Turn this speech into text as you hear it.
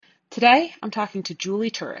Today, I'm talking to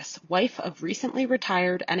Julie Turris, wife of recently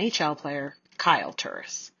retired NHL player Kyle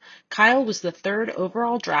Turris. Kyle was the third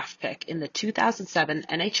overall draft pick in the 2007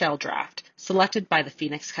 NHL draft, selected by the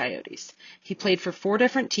Phoenix Coyotes. He played for 4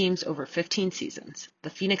 different teams over 15 seasons: the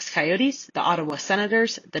Phoenix Coyotes, the Ottawa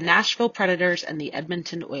Senators, the Nashville Predators, and the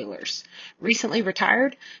Edmonton Oilers. Recently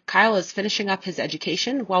retired, Kyle is finishing up his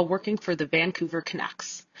education while working for the Vancouver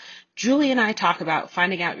Canucks. Julie and I talk about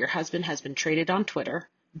finding out your husband has been traded on Twitter,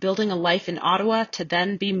 building a life in Ottawa to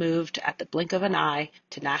then be moved at the blink of an eye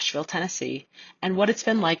to Nashville, Tennessee, and what it's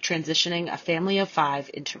been like transitioning a family of 5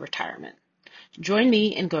 into retirement. Join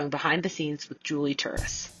me in going behind the scenes with Julie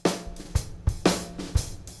Turris.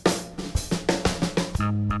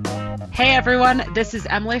 Hey everyone, this is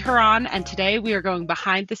Emily Huron, and today we are going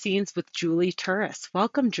behind the scenes with Julie Turris.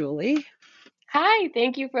 Welcome, Julie. Hi,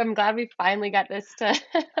 thank you. I'm glad we finally got this to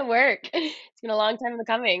work. It's been a long time in the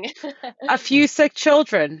coming. A few sick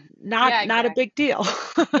children, Yeah, not a exactly. big deal.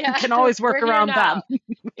 Yeah, Can always work we're here around them. now.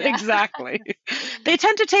 Yeah. Exactly. They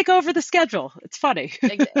tend to take over the schedule. It's funny.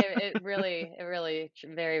 Very,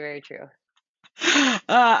 very true.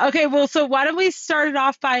 Okay, well, so why don't we start it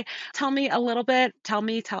off by tell us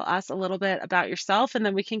a little bit about yourself, and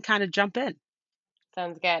then we can kind of jump in.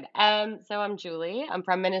 Sounds good. So I'm Julie. I'm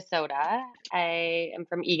from Minnesota. I am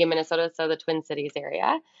from Eagan, Minnesota, so the Twin Cities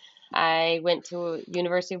area. I went to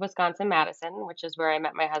University of Wisconsin-Madison, which is where I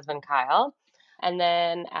met my husband Kyle. And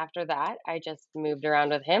then after that, I just moved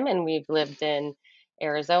around with him, and we've lived in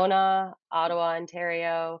Arizona, Ottawa,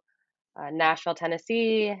 Ontario, Nashville,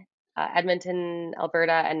 Tennessee, Edmonton,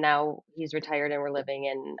 Alberta, and now he's retired and we're living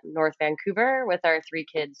in North Vancouver with our 3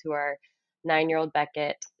 kids who are 9-year-old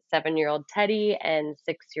Beckett, 7-year-old Teddy, and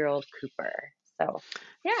 6-year-old Cooper. So,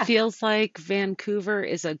 yeah. Feels like Vancouver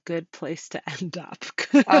is a good place to end up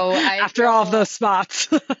Oh, I after all of feel those spots.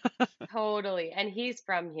 totally. And he's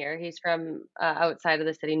from here. He's from outside of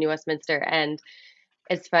the city, New Westminster. And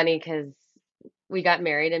it's funny because we got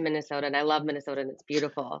married in Minnesota, and I love Minnesota, and it's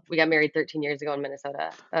beautiful. We got married 13 years ago in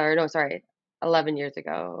Minnesota, or no, sorry, 11 years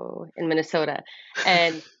ago in Minnesota.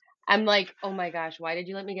 And I'm like, oh my gosh, why did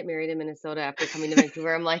you let me get married in Minnesota after coming to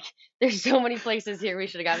Vancouver? I'm like, there's so many places here we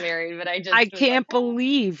should have got married, but I I just was like, can't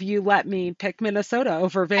believe you let me pick Minnesota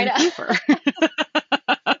over I Vancouver. know.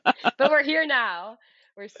 But we're here now.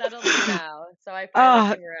 We're settled in now. So I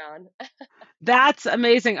finally Oh, came around. that's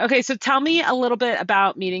amazing. Okay, so tell me a little bit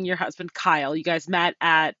about meeting your husband, Kyle. You guys met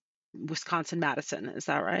at Wisconsin-Madison, is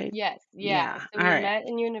that right? Yes, yeah. Yeah. So All we right. met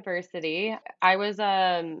in university. I was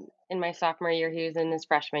in my sophomore year, he was in his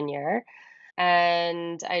freshman year.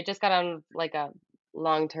 And I just got on like a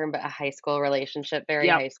long-term but a high school relationship, very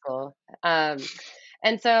Yep. high school.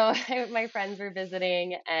 And so my friends were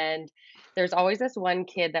visiting, and there's always this one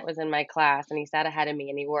kid that was in my class, and he sat ahead of me,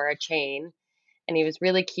 and he wore a chain, and he was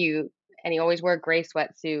really cute, and he always wore a gray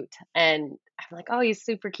sweatsuit. And I'm like, oh, he's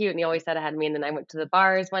super cute, and he always sat ahead of me. And then I went to the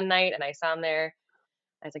bars one night, and I saw him there.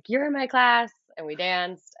 I was like, "You're in my class," and we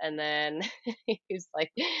danced. And then he was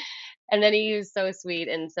like, and then he was so sweet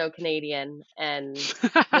and so Canadian and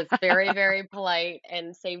was very, very polite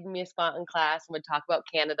and saved me a spot in class and would talk about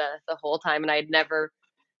Canada the whole time. And I'd never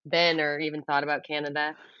been or even thought about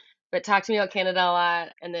Canada, but talked to me about Canada a lot.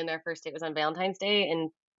 And then our first date was on Valentine's Day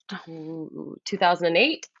in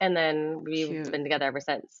 2008, and then we've Cute. been together ever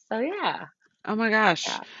since. So yeah, Oh my gosh.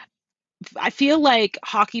 yeah, I feel like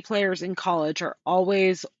hockey players in college are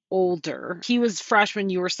always older. He was freshman,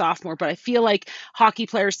 you were sophomore, but I feel like hockey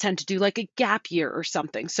players tend to do like a gap year or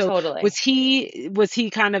something. So totally. was he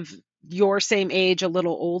kind of your same age, a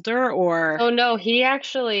little older, or So no, he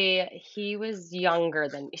was younger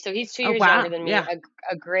than me. So he's two oh years younger wow. than me, Yeah.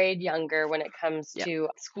 a grade younger when it comes Yep. to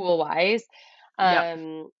school wise.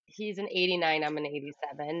 Yep. He's an 89, I'm an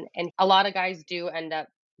 87, and a lot of guys do end up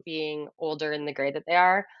being older in the grade that they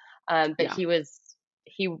are. But Yeah. he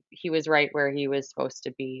was right where he was supposed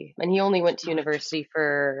to be, and he only went to Oh, interesting. university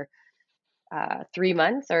for 3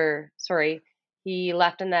 months, or sorry, he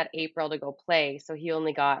left in that April to go play, so he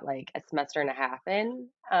only got like a semester and a half in.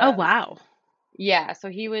 Oh wow. Yeah, so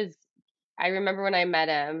he was I remember when I met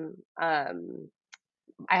him,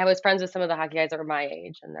 I was friends with some of the hockey guys that were my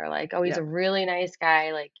age, and they're like, "Oh, he's Yeah. a really nice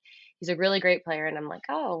guy, like, he's a really great player," and I'm like,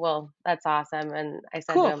 "Oh, well, that's awesome," and I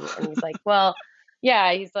said to Cool. him, and he's like, "Well,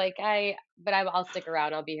 yeah," he's like, but I'll stick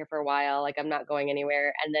around, I'll be here for a while, like, I'm not going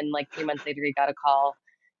anywhere," and then, like, 3 months later, he got a call,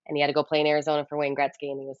 and he had to go play in Arizona for Wayne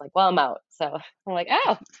Gretzky, and he was like, "Well, I'm out," so I'm like,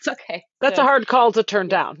 "Oh, So okay," that's a so hard call to turn yeah.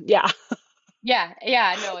 down. Yeah. Yeah,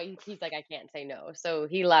 yeah, no, he's like, "I can't say no." So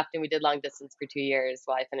he left and we did long distance for 2 years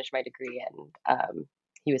while I finished my degree, and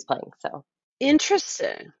he was playing. So,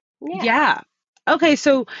 Interesting. yeah. Yeah. Okay,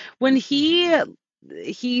 so when he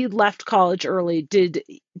he left college early. Did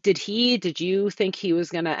you think he was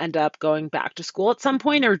going to end up going back to school at some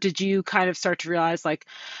point, or did you kind of start to realize like,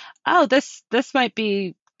 oh, this might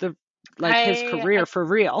be the like his career I for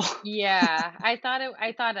real? Yeah, I thought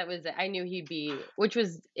it was I knew he'd be, which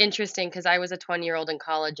was interesting because I was a 20-year-old in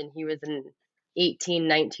college and he was an 18,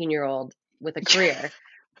 19-year-old with a career.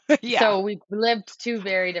 Yeah. So we lived two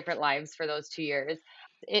very different lives for those 2 years.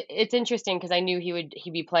 It's interesting because I knew he'd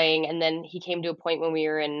be playing, and then he came to a point when we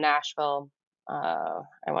were in Nashville, I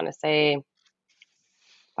want to say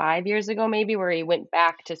 5 years ago, maybe, where he went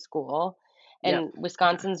back to school. Yep. And Okay.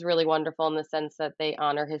 Wisconsin's really wonderful in the sense that they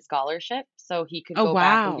honor his scholarship, so he could Oh, go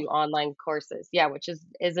back and wow. do online courses. Yeah, which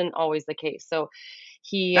isn't always the case. So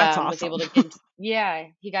he That's was awesome. able to get into, yeah,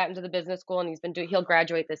 he got into the business school and he'll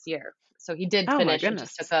graduate this year. So he did Oh my finish. It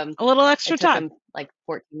just took goodness. A little extra it took time. him like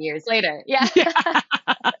 14 years later. Yeah. Yeah.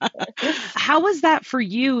 How was that for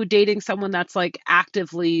you dating someone that's like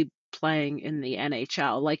actively playing in the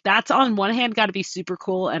NHL? Like that's on one hand got to be super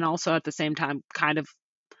cool and also at the same time kind of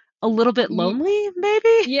a little bit lonely,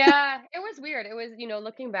 maybe? Yeah, it was weird. It was,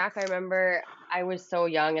 looking back, I remember I was so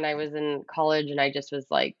young and I was in college and I just was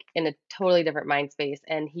like in a totally different mind space.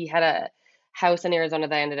 And he had a house in Arizona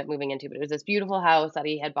that I ended up moving into, but it was this beautiful house that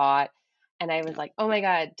he had bought. And I was Yeah. like, oh my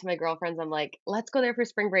God, to my girlfriends, I'm like, let's go there for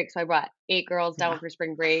spring break. So I brought 8 girls Yeah. down for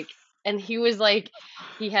spring break. And he was like,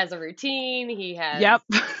 he has a routine, he has, Yep.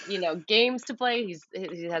 games to play,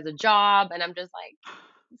 he has a job. And I'm just like,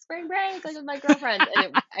 spring break, like with my girlfriends. And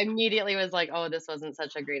it immediately was like, oh, this wasn't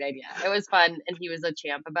such a great idea. It was fun and he was a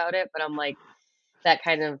champ about it, but I'm like, that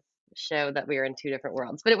kind of showed that we were in two different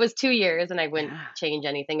worlds. But it was 2 years and I wouldn't Yeah. change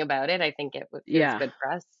anything about it. I think it was Yeah. good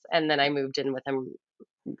for us. And then I moved in with him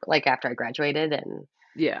like after I graduated, and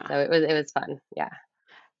Yeah. so it was fun. Yeah.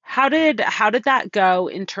 How did that go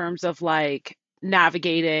in terms of like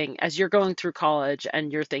navigating as you're going through college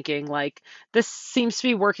and you're thinking like this seems to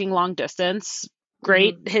be working long distance.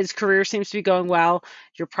 Great. Hmm. His career seems to be going well.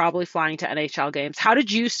 You're probably flying to NHL games. How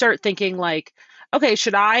did you start thinking like, okay,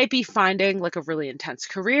 should I be finding like a really intense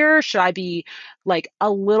career? Should I be like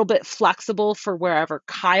a little bit flexible for wherever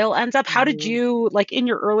Kyle ends up? How did Hmm. you like in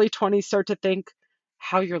your early 20s start to think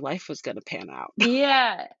how your life was going to pan out?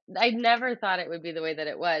 Yeah, I never thought it would be the way that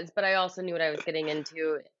it was, but I also knew what I was getting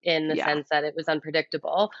into in the Yeah. sense that it was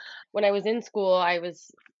unpredictable. When I was in school, I was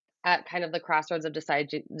at kind of the crossroads of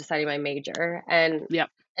deciding my major, Yep.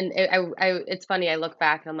 and it's funny. I look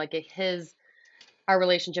back and I'm like, his our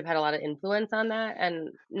relationship had a lot of influence on that, and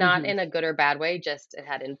not Mhm. in a good or bad way, just it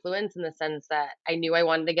had influence in the sense that I knew I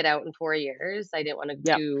wanted to get out in 4 years. I didn't want to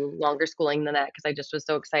Yep. do longer schooling than that because I just was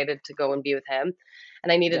so excited to go and be with him.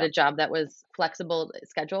 And I needed a Yep. job that was flexible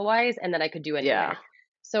schedule wise and that I could do Yeah. anywhere.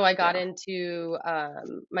 So I got Yeah. into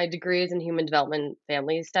my degrees in human development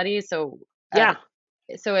family studies. Uh, Yeah.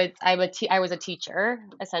 I was a teacher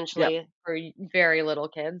Yep. essentially for very little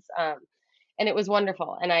kids. And it was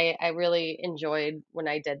wonderful, and I really enjoyed when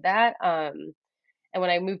I did that. And when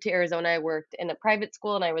I moved to Arizona, I worked in a private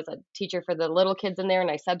school, and I was a teacher for the little kids in there,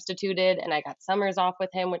 and I substituted, and I got summers off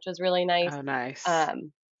with him, which was really nice. Oh, nice.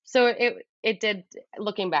 Um, so it did.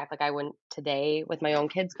 Looking back, like I wouldn't today with my own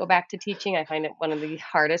kids go back to teaching. I find it one of the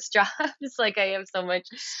hardest jobs. Like I have so much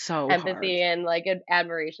So hard. empathy and like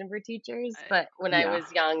admiration for teachers, but when I Yeah.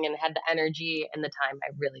 was young and had the energy and the time,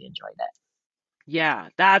 I really enjoyed it. Yeah.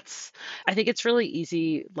 I think it's really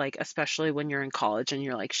easy, like, especially when you're in college and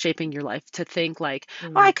you're like shaping your life to think like,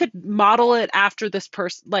 oh, I Mm, could model it after this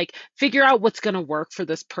person, like, figure out what's going to work for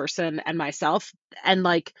this person and myself. And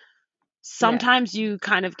like, yeah. sometimes you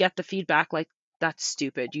kind of get the feedback like that's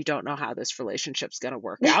stupid, you don't know how this relationship's going to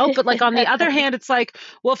work out, but like on the other hand it's like,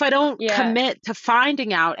 well, if I don't Yeah, commit to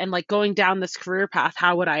finding out and like going down this career path,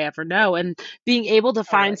 how would I ever know? And being able to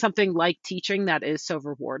find totally. something like teaching that is so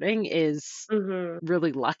rewarding is Mhm.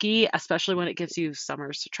 really lucky, especially when it gives you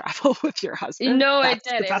summers to travel with your husband. No, it That's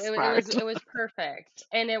did. the It best it it part. was it was perfect,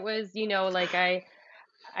 and it was, like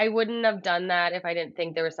I wouldn't have done that if I didn't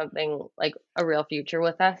think there was something like a real future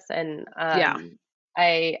with us, and Yeah.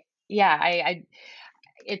 I yeah, I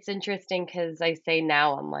it's interesting because I say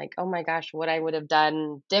now I'm like, oh my gosh, what I would have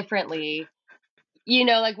done differently.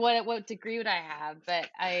 Like what degree would I have? But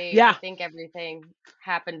I Yeah. think everything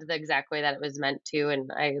happened the exact way that it was meant to,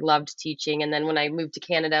 and I loved teaching. And then when I moved to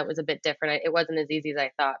Canada, it was a bit different. It wasn't as easy as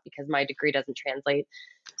I thought because my degree doesn't translate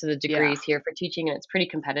to the Yeah. degrees here for teaching, and it's pretty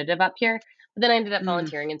competitive up here. But then I ended up Mm,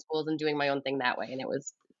 volunteering in schools and doing my own thing that way, and it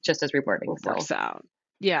was just as rewarding. So works out.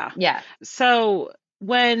 Yeah. yeah. So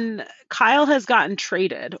when Kyle has gotten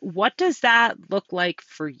traded, what does that look like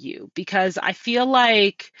for you? Because I feel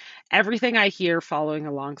like everything I hear following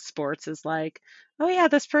along sports is like, oh yeah,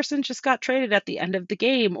 this person just got traded at the end of the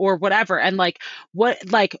game or whatever. And like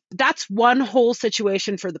like that's one whole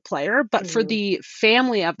situation for the player, but for Mhm. the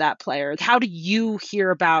family of that player, how do you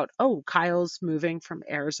hear about, oh, Kyle's moving from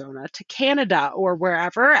Arizona to Canada or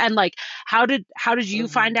wherever? And like how did you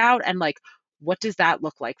Mhm. find out? And like what does that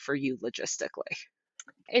look like for you logistically?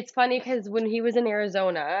 It's funny because when he was in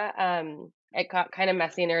Arizona, it got kind of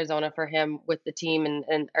messy in Arizona for him with the team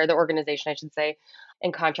and or the organization, I should say,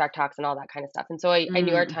 and contract talks and all that kind of stuff. And so I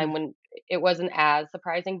knew our Mm-hmm. time when it wasn't as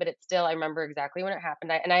surprising, but it's still I remember exactly when it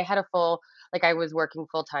happened. And I had a full like I was working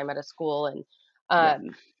full time at a school and Yep.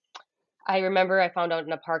 um I remember I found out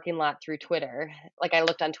in a parking lot through Twitter. Like, I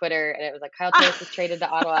looked on Twitter and it was like, "Kyle Turris was traded to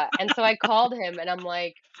Ottawa." And so I called him and I'm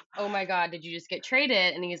like, "Oh my god, did you just get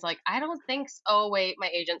traded?" And he's like, "I don't think so." "Oh, wait, my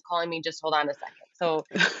agent's calling me. Just hold on a second." So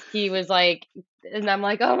he was like and I'm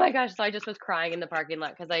like, "Oh my gosh." So I just was crying in the parking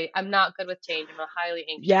lot because I'm not good with change. I'm a highly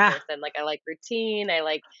anxious Yeah. person. Like, I like routine.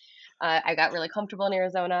 I got really comfortable in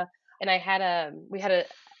Arizona and I had a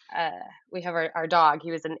uh, we have our dog.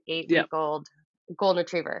 He was an 8 week Yep. old golden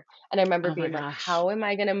retriever. And I remember Oh my being like, gosh. how am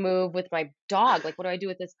I going to move with my dog? Like, what do I do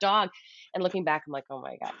with this dog? And looking back, I'm like, oh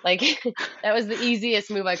my God. Like, that was the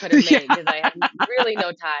easiest move I could have made Yeah. because I had really no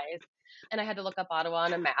ties. And I had to look up Ottawa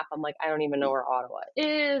on a map. I'm like, I don't even know where Ottawa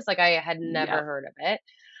is. Like, I had never Yep. heard of it.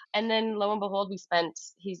 And then lo and behold,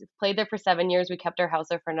 he's played there for 7 years. We kept our house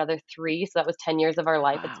there for another three. So that was 10 years of our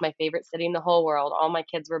life. It's Wow. my favorite city in the whole world. All my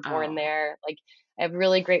kids were born Oh, there. Like, I have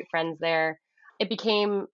really great friends there. It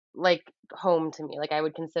became like home to me. Like, I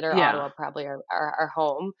would consider yeah. Ottawa probably our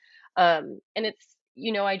home. And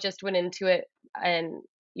I just went into it and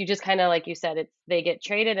you just kind of, like you said, they get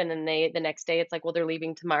traded and then the next day it's like, well, they're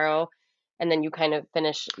leaving tomorrow. And then you kind of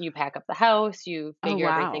you pack up the house, you Oh, figure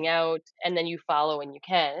everything wow. out, and then you follow when you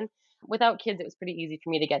can. Without kids, it was pretty easy for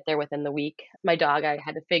me to get there within the week. My dog, I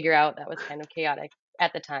had to figure out that was kind of chaotic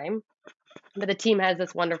at the time. But the team has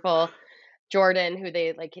this wonderful Jordan who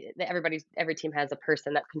they like every team has a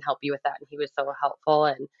person that can help you with that and he was so helpful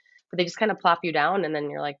and but they just kind of plop you down and then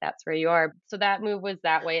you're like that's where you are. So that move was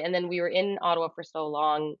that way and then we were in Ottawa for so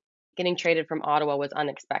long. Getting traded from Ottawa was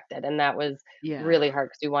unexpected and that was Yeah. really hard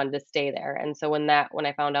because we wanted to stay there. And so when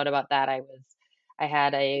I found out about that I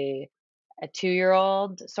had a 2-year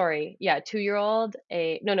old, sorry, yeah, a 2-year old,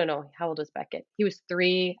 a no, how old was Beckett? He was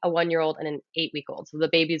 3, a 1-year old, and an 8-week old. So the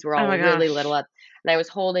babies were Oh all my really little gosh. at and I was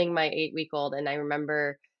holding my 8-week old, and I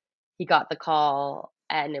remember he got the call,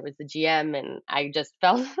 and it was the GM, and I just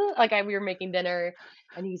felt like we were making dinner,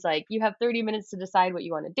 and he's like, "You have 30 minutes to decide what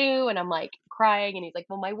you wanna do," and I'm, like, crying, and he's like,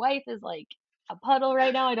 "Well, my wife is, like, a puddle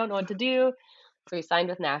right now, I don't know what to do." So he signed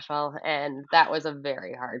with Nashville, and that was a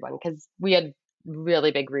very hard one because we had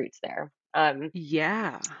really big roots there.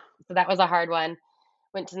 Yeah. So that was a hard one.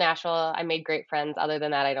 Went to Nashville. I made great friends. Other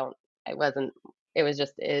than that, I don't. It wasn't. It was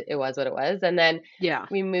just. It was what it was. And then Yeah.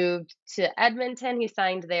 we moved to Edmonton. He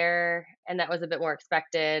signed there, and that was a bit more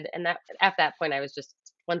expected. And that at that point, I was just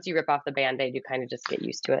once you rip off the band-aid, you kind of just get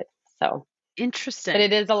used to it. So, but Interesting.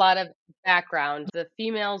 it is a lot of background. The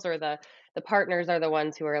females or the partners are the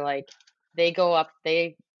ones who are like they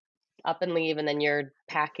up and leave, and then you're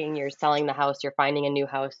packing, you're selling the house, you're finding a new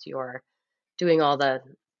house, you're doing all the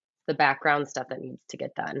background stuff that needs to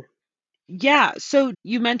get done. Yeah, so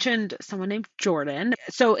you mentioned someone named Jordan.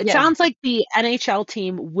 So it Yeah. sounds like the NHL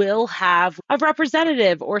team will have a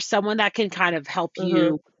representative or someone that can kind of help Mhm.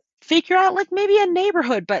 you figure out like maybe a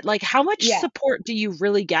neighborhood, but like how much Yeah. support do you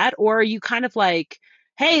really get? Or are you kind of like,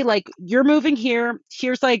 hey, like you're moving here,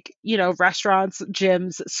 here's like, restaurants,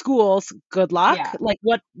 gyms, schools, good luck? Yeah. Like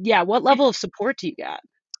what It level of support do you get?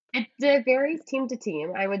 it varies team to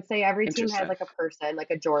team. I would say every team has Interesting. like a person, like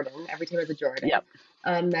a Jordan. Every team has a Jordan. Yep.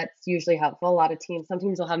 That's usually helpful. A lot of teams, some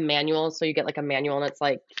teams will have manuals, so you get like a manual and it's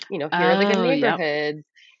like, here are the good Oh, yep. neighborhoods,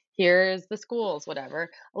 here's the schools, whatever.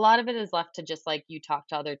 A lot of it is left to just like you talk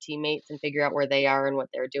to other teammates and figure out where they are and what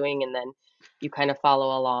they're doing and then you kind of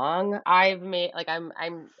follow along. I've made like I'm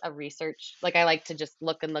a research like I like to just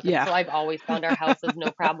look and look up. Yeah. So I've always found our houses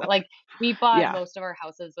no problem. Like we bought Yeah. most of our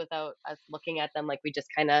houses without us looking at them. Like we just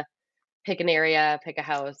kind of pick an area, pick a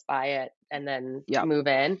house, buy it, and then Yep. move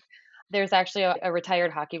in. There's actually a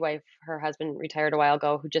retired hockey wife, her husband retired a while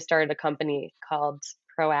ago, who just started a company called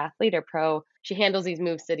Pro Athlete or Pro. She handles these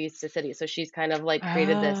moves cities to city. So she's kind of like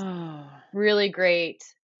created this Oh. really great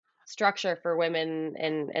structure for women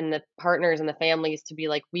and the partners and the families to be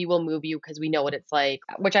like, we will move you because we know what it's like.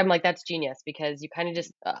 Which I'm like, that's genius because you kind of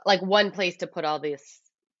just like one place to put all this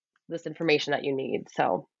information that you need.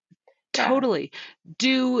 So Yeah. Totally.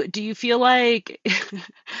 Do you feel like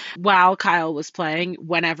while Kyle was playing,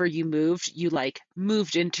 whenever you moved, you like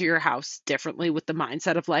moved into your house differently with the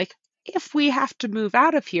mindset of like, if we have to move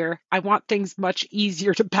out of here, I want things much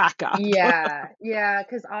easier to back up. Yeah, yeah,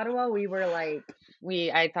 because Ottawa, we were like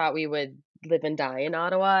I thought we would live and die in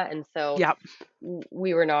Ottawa, and so Yep.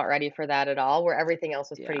 we were not ready for that at all, where everything else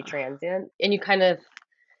was pretty Yeah. transient, and you kind of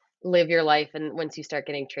live your life, and once you start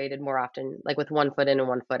getting traded more often, like with 1 foot in and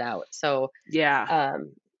 1 foot out. So, Yeah.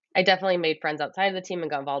 um, I definitely made friends outside of the team and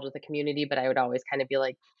got involved with the community, but I would always kind of be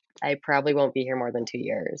like, I probably won't be here more than 2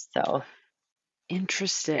 years. So, yeah.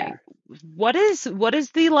 Interesting. What is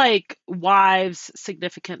the like wives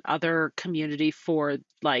significant other community for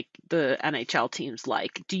like the NHL teams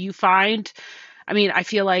like? Do you find, I mean, I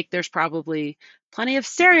feel like there's probably plenty of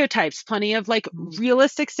stereotypes, plenty of like Mhm.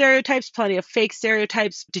 realistic stereotypes, plenty of fake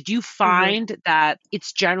stereotypes. Did you Mhm. find that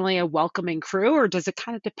it's generally a welcoming crew, or does it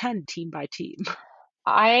kind of depend team by team?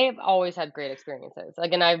 I've always had great experiences.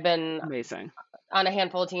 Like, and I've been Amazing. on a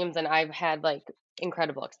handful of teams and I've had like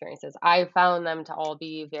incredible experiences. I found them to all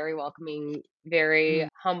be very welcoming, very Mm,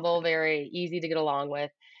 humble, very easy to get along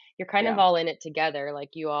with. You're kind of yeah. all in it together. Like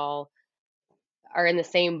you all are in the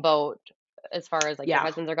same boat as far as like your Yeah.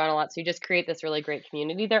 husbands are gone a lot. So you just create this really great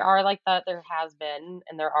community. There are like that, there has been,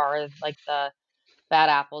 and there are like the bad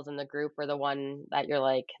apples in the group or the one that you're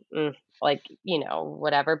like, like,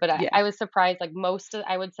 whatever. But Yeah. I was surprised, like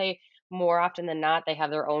I would say more often than not, they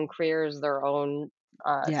have their own careers, their own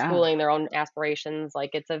Yeah. schooling, their own aspirations.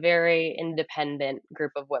 Like it's a very independent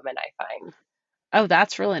group of women, I find. Oh,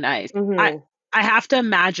 that's really nice. I Hmm. I have to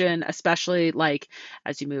imagine, especially like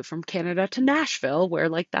as you move from Canada to Nashville, where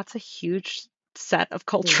like that's a huge set of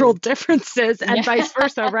cultural Hmm. differences and Yeah. vice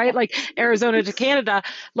versa, right? Like Arizona to Canada.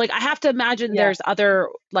 Like I have to imagine Yes. there's other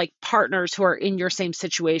like partners who are in your same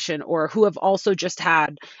situation or who have also just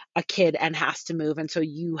had a kid and has to move. And so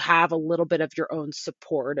you have a little bit of your own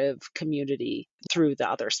supportive community through the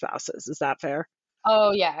other spouses. Is that fair?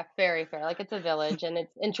 Oh, yeah, very fair. Like, it's a village, and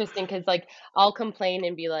it's interesting because, like, I'll complain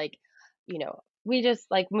and be like, "We just,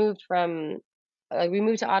 like, moved from we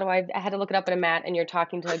moved to Ottawa. I had to look it up on a map, and you're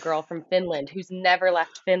talking to a girl from Finland who's never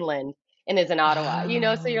left Finland and is in Ottawa."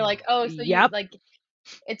 So you're Oh, like, "Oh, so you yep. like,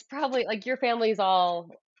 it's probably like your family's all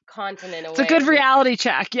continent It's a good away." reality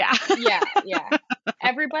check. Yeah. Yeah, yeah.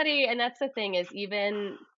 Everybody, and that's the thing is,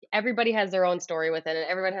 even everybody has their own story with it, and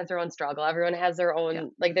everyone has their own struggle. Everyone has their Yeah.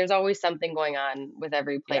 own, like, there's always something going on with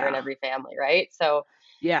every player and Yeah. every family, right? So,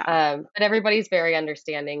 Yeah. but everybody's very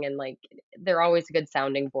understanding, and like they're always a good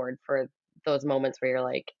sounding board for those moments where you're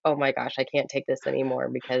like, "Oh my gosh, I can't take this anymore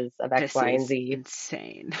because of X, This Y, and is Z."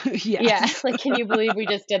 insane. Yeah, Yes. like, "Can you believe we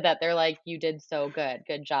just did that?" They're like, "You did so good.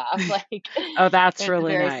 Good job." Like, Oh, that's it's a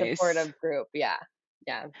really very nice. supportive group. Yeah.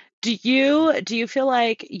 Yeah. Do you feel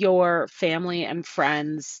like your family and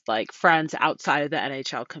friends, like friends outside of the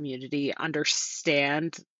NHL community,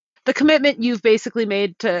 understand the commitment you've basically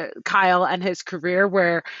made to Kyle and his career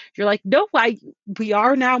where you're like, no, we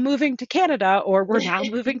are now moving to Canada or we're now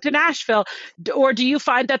moving to Nashville. Or do you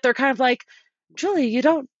find that they're kind of like, Julie, you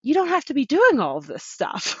don't have to be doing all of this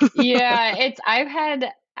stuff. Yeah,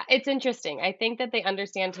 it's interesting. I think that they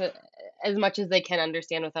understand to as much as they can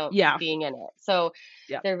understand without Yeah. being in it. So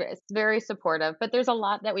Yeah. it's very supportive, but there's a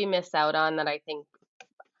lot that we miss out on that I think,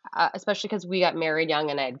 especially because we got married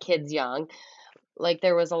young and I had kids young. Like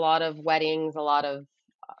there was a lot of weddings, a lot of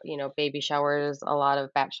baby showers, a lot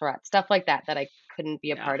of bachelorette stuff like that that I couldn't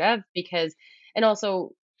be a Yeah. part of because, and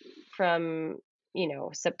also from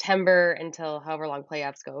September until however long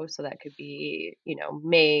playoffs go, so that could be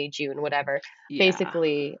May, June, whatever. Yeah.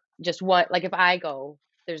 Basically, just one, like if I go,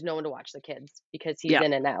 there's no one to watch the kids because he's Yeah.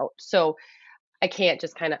 in and out. So I can't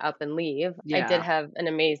just kind of up and leave. I did Yeah. have an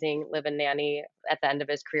amazing live-in nanny at the end of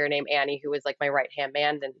his career named Annie, who was like my right hand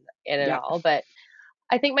man and Yeah. all. But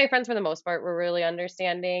I think my friends for the most part were really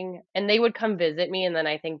understanding, and they would come visit me, and then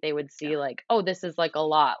I think they would Yeah. see like, oh, this is like a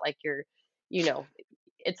lot, like you know,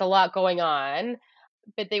 it's a lot going on,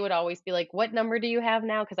 but they would always be like, "What number do you have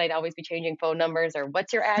now?" Because I'd always be changing phone numbers or,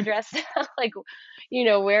 "What's your address?" Like,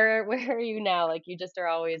 where are you now? Like, you just are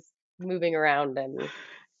always moving around, and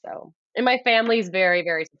so, and my family's very,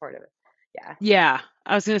 very supportive. Yeah. Yeah,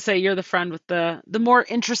 I was gonna say you're the friend with the more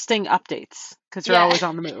interesting updates because you're Yeah. always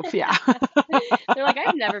on the move. Yeah. They're like,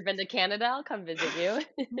 "I've never been to Canada. I'll come visit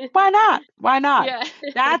you." Why not? Why not? Yeah.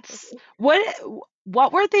 That's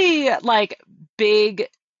what were the like big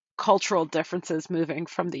cultural differences moving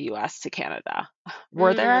from the US to Canada?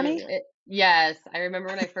 Were there any? Yes, I remember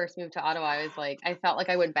when I first moved to Ottawa, I was like I felt like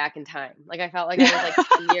I went back in time. Like, I felt like I was, like,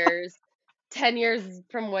 10 years. 10 years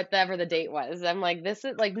from whatever the date was. I'm like, this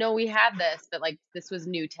is like, no, we had this, but like this was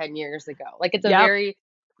new 10 years ago. Like it's a Yep. very,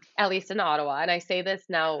 at least in Ottawa, and I say this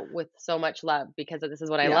now with so much love because this is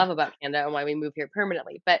what I Yeah. love about Canada and why we move here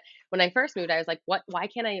permanently. But when I first moved, I was like, what, why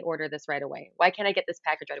can't I order this right away? Why can't I get this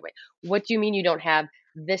package right away? What do you mean you don't have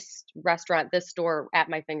this restaurant, this store at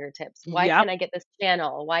my fingertips? Why Yep. can't I get this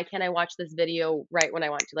channel? Why can't I watch this video right when I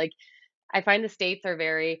want to? Like, I find the States are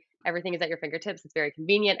very, everything is at your fingertips. It's very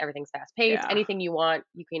convenient. Everything's fast paced. Yeah. Anything you want,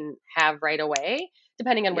 you can have right away,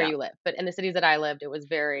 depending on where Yep. you live. But in the cities that I lived, it was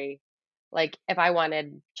very, like, if I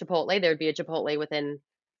wanted Chipotle, there would be a Chipotle within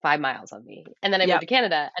 5 miles of me. And then I moved Yep. to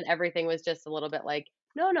Canada and everything was just a little bit like,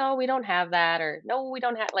 no, no, we don't have that. Or no, we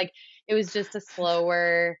don't have, like, it was just a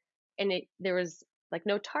slower, and there was like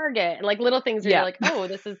no Target and like little things where you're Yep. like, oh,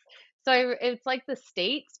 this is, so it's like the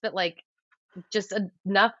States, but like just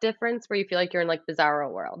enough difference where you feel like you're in like bizarro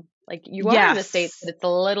world. Like you are in the States, but Yes. it's a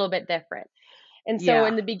little bit different. And so Yeah.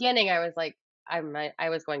 in the beginning, I was like, I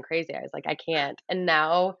was going crazy. I was like, I can't. And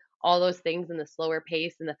now all those things and the slower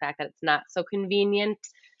pace and the fact that it's not so convenient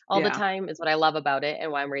all the Yeah. time is what I love about it,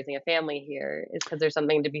 and why I'm raising a family here is because there's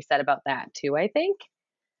something to be said about that too, I think.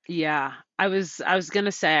 Yeah. I was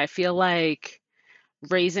gonna say, I feel like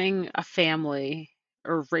raising a family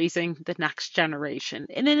or raising the next generation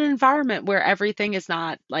in an environment where everything is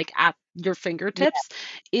not like at your Yeah, fingertips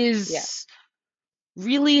yeah, is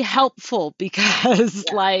really helpful because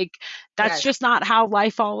yeah. like that's Yes. just not how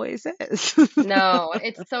life always is. No,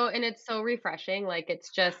 it's so refreshing. Like it's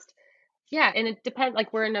just, yeah, and it depends.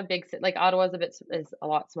 Like we're in a big city. Like Ottawa's is a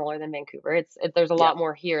lot smaller than Vancouver. There's a Yep. lot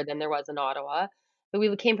more here than there was in Ottawa. But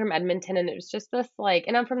we came from Edmonton, and it was just this like,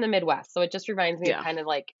 and I'm from the Midwest, so it just reminds me of Yeah. kind of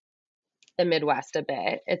like the Midwest a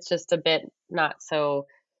bit. It's just a bit not so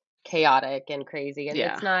chaotic and crazy, and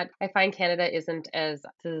Yeah. it's not. I find Canada isn't as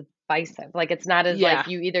divisive. Like it's not as like Yeah.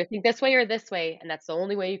 you either think this way or this way, and that's the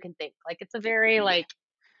only way you can think. Like it's a very Yeah. like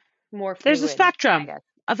more There's a fluid, I spectrum guess.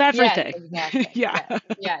 of Yes, everything. exactly. Yeah. Yes,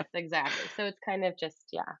 yes, exactly. So it's kind of just,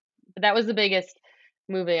 yeah. But that was the biggest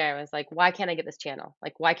movie. I was like, why can't I get this channel?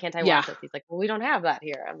 Like, why can't I Yeah. watch this? He's like, well, we don't have that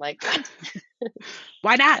here. I'm like, what?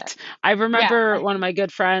 Why Yeah. not? I Yeah. remember one of my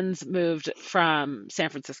good friends moved from San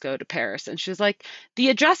Francisco to Paris, and she was like, the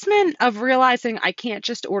adjustment of realizing I can't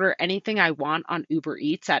just order anything I want on Uber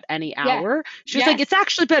Eats at any Yes. hour. She was like, Yes. it's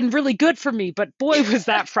actually been really good for me, but boy, was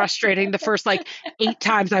that frustrating the first like 8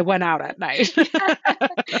 times I went out at night.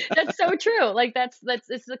 That's so true. Like that's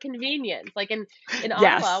it's the convenience. Like in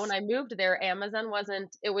Ottawa, when Yes. I moved there, Amazon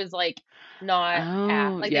wasn't, it was like not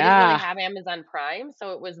at, Oh, like they didn't really yeah. have Amazon Prime,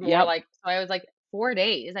 so it was more Yep. like, so I was like 4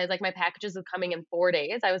 days. I was like, my packages are coming in 4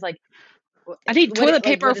 days. I was like, I need what toilet like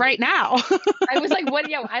paper what is, right now. I was like, what,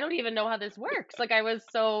 yeah, I don't even know how this works. Like I was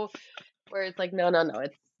so, where it's like, no, no, no,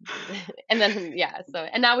 it's and then yeah, so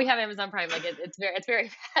and now we have Amazon Prime. Like it's very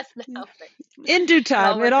fast now, but In due it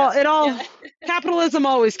all time, it works all out. it all Yeah. capitalism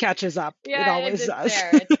always catches up. It Yeah, always it's does.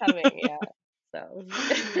 there. It's coming. Yeah. So,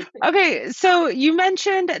 Okay, so you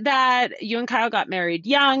mentioned that you and Kyle got married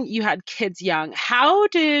young, you had kids young. How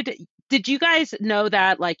did you guys know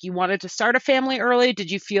that like you wanted to start a family early? Did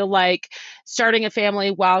you feel like starting a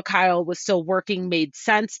family while Kyle was still working made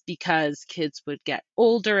sense because kids would get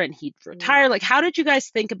older and he'd mm, retire? Like how did you guys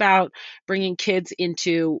think about bringing kids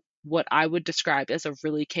into what I would describe as a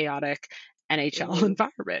really chaotic NHL mhm.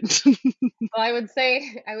 environment? Well, I would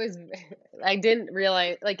say I didn't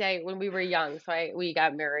realize, like when we were young, so we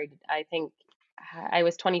got married, I think I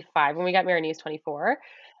was 25 when we got married and he was 24.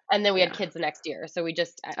 And then we had Yeah. kids the next year. So Okay. we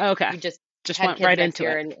just Just had went kids right next into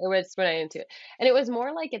year it. and it was right into it. And it was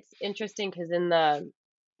more like, it's interesting because in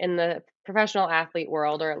the professional athlete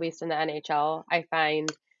world, or at least in the NHL, I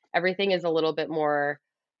find everything is a little bit more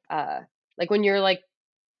uh like when you're like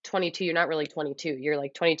 22, you're not really 22. You're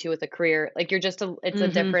like 22 with a career. Like you're just it's a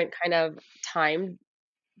Mhm. different kind of time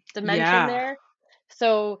dimension Yeah. there.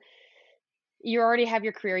 So you already have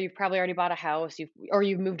your career, you've probably already bought a house,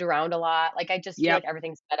 you've moved around a lot. Like I just feel Yep. like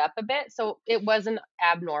everything's sped up a bit. So it wasn't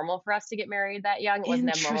abnormal for us to get married that young. It wasn't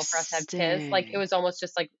abnormal for us to have kids. Like it Interesting. was almost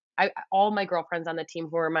just like all my girlfriends on the team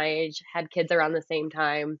who were my age had kids around the same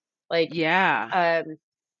time. Like Yeah. um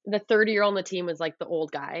the 30-year-old on the team was like the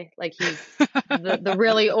old guy. Like he's the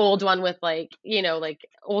really old one with like, like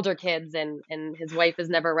older kids, and his wife is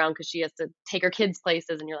never around because she has to take her kids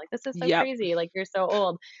places, and you're like, this is so Yep. crazy. Like you're so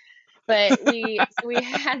old. But we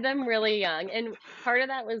had them really young, and part of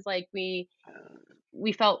that was like we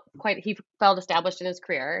felt quite he felt established in his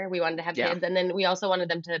career. We wanted to have Yeah. kids, and then we also wanted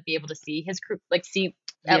them to be able to see his career, like see,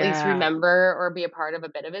 at least Yeah. remember or be a part of a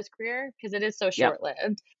bit of his career because it is so Yep. short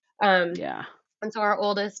lived. Um, Yeah. And so our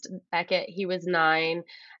oldest, Beckett, he was 9,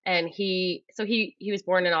 and he was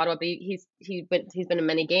born in Ottawa, but he's been in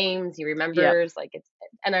many games. He Yep. remembers, like, it's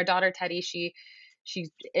and our daughter Teddy,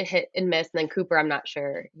 she's hit and miss, and then Cooper, I'm not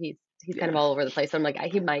sure. He's kind of Yeah. all over the place. So I'm like,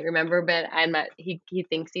 he might remember, but I'm not. He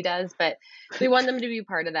thinks he does, but we want them to be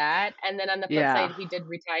part of that. And then on the flip Yeah. side, he did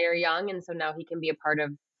retire young, and so now he can be a part of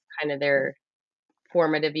kind of their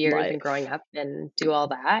formative years and growing Life. up and do all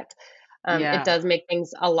that. It Yeah. does make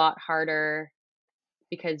things a lot harder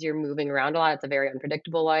because you're moving around a lot. It's a very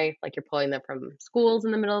unpredictable life. Like, you're pulling them from schools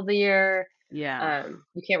in the middle of the year. Yeah.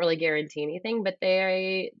 You can't really guarantee anything, but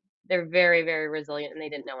they're very, very resilient, and they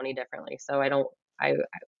didn't know any differently. So I don't I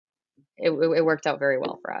it worked out very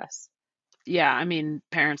well for us. Yeah, I mean,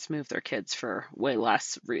 parents move their kids for way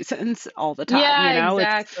less reasons all the time, Yeah, you know?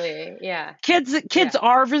 It's exactly. Yeah. kids Yeah.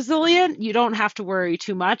 are resilient. You don't have to worry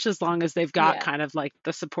too much as long as they've got Yeah. kind of like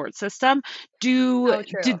the support system. Do Oh,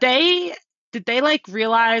 true. did they like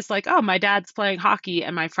realize like, oh, my dad's playing hockey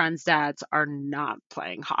and my friends' dads are not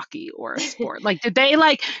playing hockey or a sport? Like, did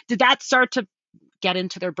that start to get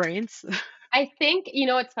into their brains? I think,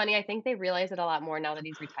 it's funny. I think they realize it a lot more now that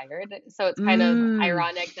he's retired. So it's kind of Mm,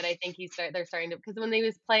 ironic that I think they're starting to, because when they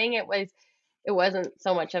was playing, it wasn't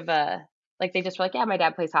so much of a, like, they just were like, yeah, my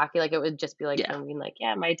dad plays hockey. Like, it would just be like yeah. someone being like,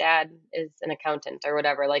 yeah, my dad is an accountant or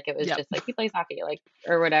whatever. Like, it was Yep. just like, he plays hockey, like,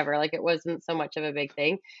 or whatever. Like, it wasn't so much of a big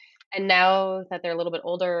thing. And now that they're a little bit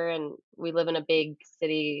older and we live in a big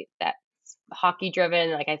city that's hockey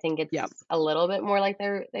driven, like, I think Yep. it's a little bit more like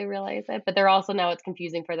they realize it, but they're also, now it's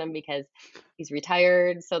confusing for them because he's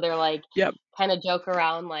retired. So they're like, Yep. kind of joke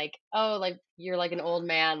around like, oh, like, you're like an old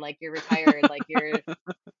man, like, you're retired, like, you're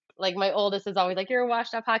like, my oldest is always like, you're a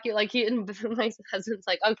washed up hockey, like, he and my husband's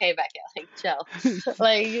like, okay, Becca, like, chill,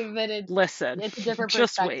 like, but Listen, it's a different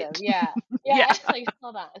just perspective. wait. Yeah, Yeah. yeah, like,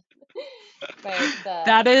 hold on, but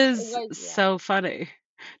That it is was, yeah, so funny.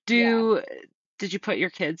 yeah. Do did you put your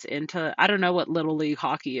kids into, I don't know what little league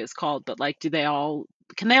hockey is called, but like, can they all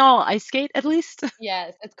ice skate at least?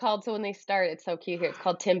 Yes, it's called, so when they start, it's so cute here, it's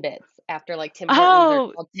called Timbits after, like, Tim Hortons, they're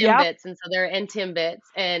Oh, called yep. Timbits, and so they're in Timbits,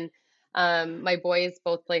 and, my boys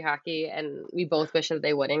both play hockey, and we both wish that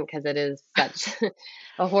they wouldn't, because it is such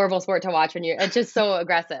a horrible sport to watch when it's just so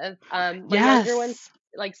aggressive. My younger one, Yes.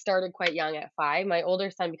 like, started quite young at 5. My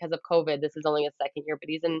older son, because of COVID, this is only his 2nd year, but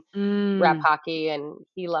he's in rep Mm, hockey, and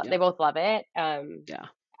they yep. both love it. Yeah.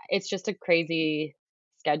 It's just a crazy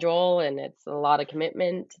schedule, and it's a lot of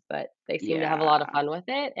commitment, but they seem to have a lot of Yeah. fun with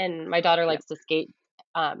it, and my daughter Yep. likes to skate.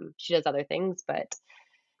 She does other things, but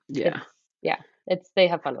Yeah. it's yeah, they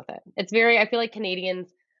have fun with it. It's very, I feel like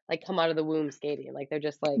Canadians, like, come out of the womb skating, like, they're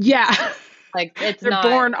just Yeah. like, it's They're not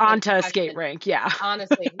born like onto a skate question. rink. Yeah.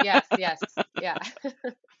 Honestly, yes, yes, yeah.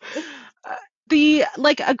 Uh, the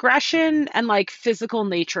like aggression and like physical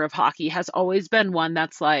nature of hockey has always been one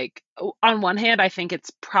that's like, on one hand, I think it's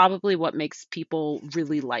probably what makes people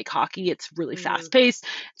really like hockey. It's really Mhm. fast paced,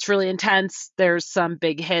 it's really intense, there's some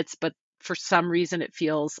big hits, but for some reason it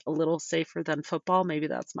feels a little safer than football. Maybe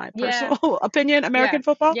that's my Yeah, personal opinion, yeah, American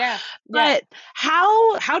football. yeah, yeah. But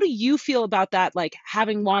how do you feel about that, like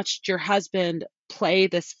having watched your husband play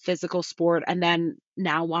this physical sport and then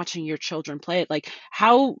now watching your children play it? Like,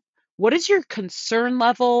 how what is your concern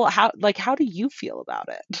level? How do you feel about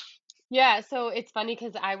it? Yeah, so it's funny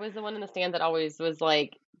because I was the one in the stand that always was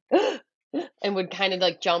like, and would kind of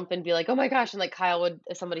like jump and be like, "Oh my gosh!" And like Kyle would,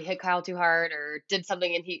 if somebody hit Kyle too hard or did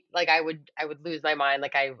something, and he like, I would lose my mind.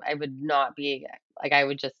 Like, I would not be like, I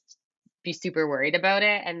would just be super worried about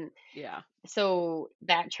it. And Yeah. so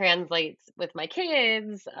that translates with my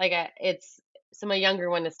kids. Like, it's so my younger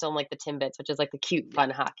one is still in like the Timbits, which is like the cute, Yeah. fun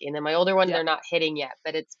hockey, and then my older one, Yeah. they're not hitting yet,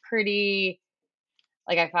 but it's pretty,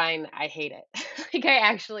 like, I find I hate it. Like, I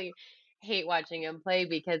actually hate watching him play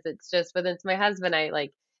because it's just, but it's my husband, I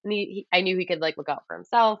like, and I knew he could, like, look out for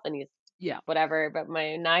himself, and he's Yeah. whatever, but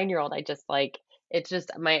my 9-year-old, I just, like, it's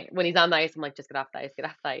just my when he's on the ice, I'm like, "Just get off the ice, get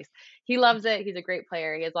off the ice." He loves it, he's a great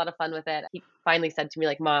player, he has a lot of fun with it. He finally said to me,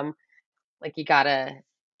 like, "Mom, like, you gotta,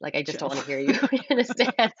 like, I just don't Chill. wanna hear you in the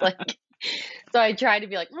stands," like, so I try to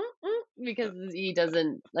be like, because it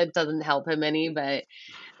doesn't help him any, but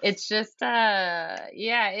it's just,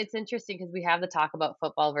 yeah, it's interesting because we have the talk about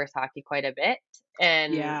football versus hockey quite a bit,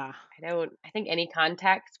 and Yeah. I think any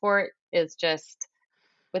contact sport is just,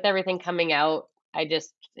 with everything coming out, I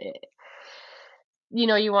just,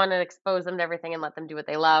 you wanna expose them to everything and let them do what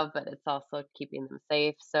they love, but it's also keeping them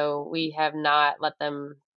safe, so we have not let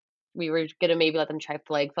them, we were gonna maybe let them try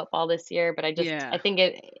flag football this year, but Yeah. I think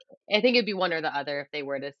it'd be one or the other if they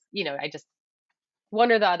were to, I just,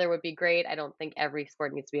 one or the other would be great. I don't think every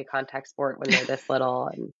sport needs to be a contact sport when they're this little,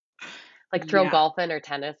 and like throw Yeah. golf in or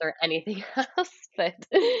tennis or anything else. But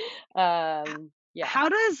yeah. How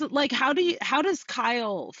does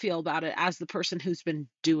Kyle feel about it as the person who's been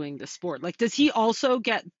doing the sport? Like, does he also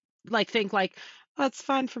get think like, oh, it's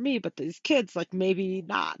fine for me, but these kids, like, maybe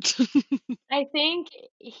not. I think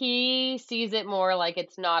he sees it more like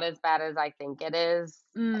it's not as bad as I think it is.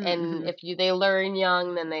 And Mm-hmm. if you they learn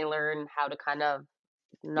young, then they learn how to kind of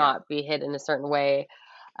Yeah. not be hit in a certain way.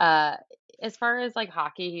 Uh, as far as like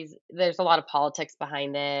hockey, there's a lot of politics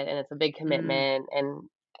behind it, and it's a big Mm, commitment, and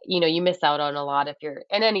you miss out on a lot if you're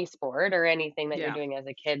in any sport or anything that you're yeah. doing as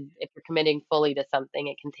a kid. If you're committing fully to something,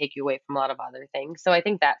 it can take you away from a lot of other things. So I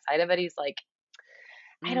think that side of it, he's like,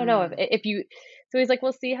 I don't know Mm, if you. So he's like,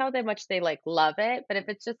 we'll see how much they like love it, but if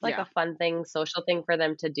it's just like yeah. a fun thing, social thing for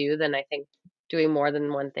them to do, then I think doing more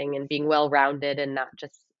than one thing and being well rounded and not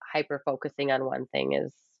just hyper focusing on one thing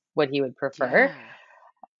is what he would prefer. Yeah.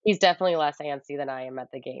 He's definitely less antsy than I am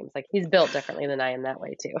at the games. Like he's built differently than I am that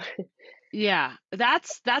way too. Yeah,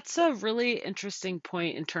 that's a really interesting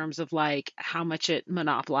point in terms of like how much it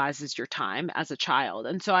monopolizes your time as a child.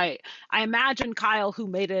 And so I imagine Kyle, who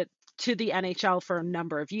made it to the NHL for a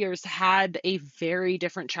number of years, had a very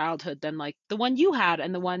different childhood than like the one you had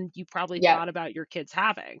and the one you probably Yep. thought about your kids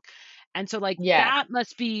having. And so like Yeah. that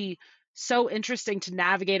must be so interesting to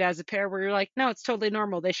navigate as a pair where you're like, no, it's totally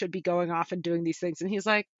normal. They should be going off and doing these things. And he's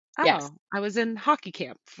like, Yes. oh, I was in hockey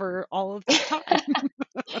camp for all of that time.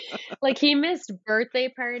 Like, he missed birthday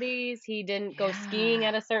parties, he didn't go skiing Yeah.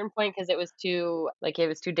 at a certain point because it was too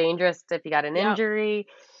dangerous if he got an Yep. injury.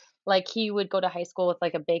 Like, he would go to high school with,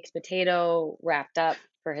 like, a baked potato wrapped up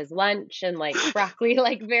for his lunch and, like, broccoli,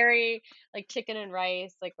 like, very like, chicken and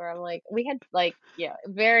rice, like, where I'm like we had, like yeah,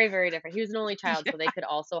 very, very different. He was an only child, so they Yeah. could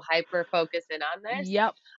also hyper focus in on this,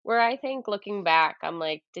 Yep. where I think looking back, I'm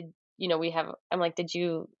like, I'm like,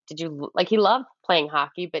 like, he loved playing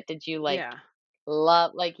hockey, but did you, like, Yeah.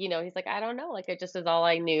 he's like, "I don't know, like, it just is all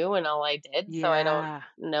I knew and all I did, so I don't Yeah.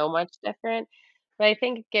 know much different." But I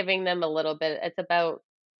think giving them a little bit it's about,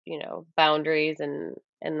 boundaries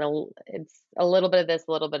it's a little bit of this,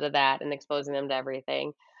 a little bit of that, and exposing them to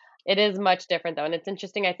everything. It is much different though, and it's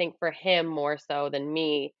interesting, I think, for him more so than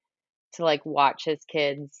me to, like, watch his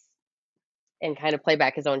kids and kind of play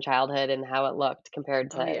back his own childhood and how it looked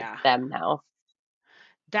compared Oh, to yeah. them now.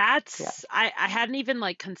 Yeah. I hadn't even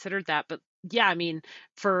like considered that, but yeah, I mean,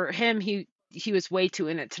 for him, he was way too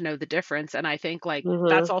in it to know the difference. And I think like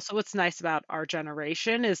that's Mhm. also what's nice about our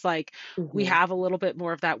generation is like we Mhm. have a little bit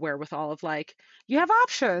more of that wherewithal of like you have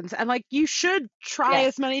options and like you should try Yes.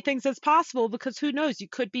 as many things as possible because who knows, you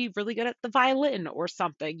could be really good at the violin or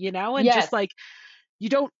something, and just Yes. like you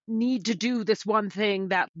don't need to do this one thing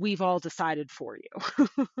that we've all decided for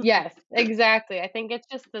you. Yes, exactly. I think it's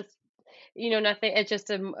just this nothing it's just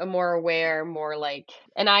a more aware, more like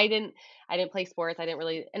and I didn't play sports, I didn't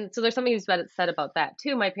really and so there's something said about that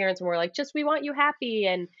too. My parents were more like, "Just we want you happy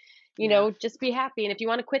and, Yeah. just be happy, and if you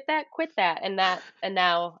wanna quit that, quit that." And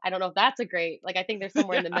now I don't know if that's a great like, I think there's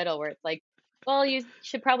somewhere in the Yeah. middle where it's like, well, you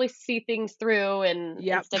should probably see things through and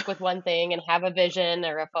Yep. stick with one thing and have a vision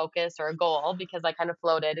or a focus or a goal because I kind of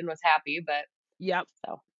floated and was happy, but Yep.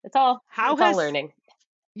 so it's all How it's all has learning.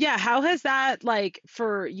 Yeah, how has that, like,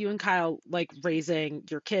 for you and Kyle, like, raising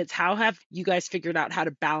your kids, how have you guys figured out how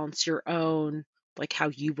to balance your own, like, how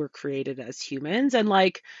you were created as humans and,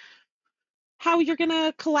 like, how you're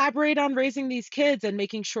gonna collaborate on raising these kids and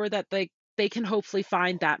making sure that, they can hopefully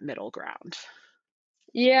find that middle ground?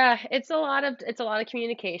 Yeah, it's a lot of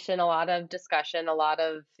communication, a lot of discussion, a lot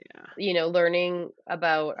of, Yeah. learning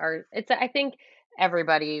about our it's I think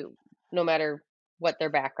everybody, no matter what their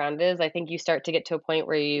background is, I think you start to get to a point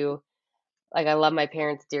where you like I love my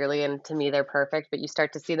parents dearly and to me they're perfect, but you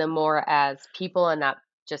start to see them more as people and not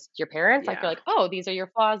just your parents. Like you're Yeah. like, "Oh, these are your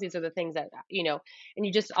flaws, these are the things that, and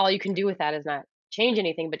you just all you can do with that is not change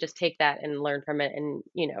anything, but just take that and learn from it and,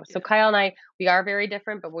 so Yeah. Kyle and I, we are very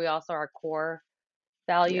different, but we also our core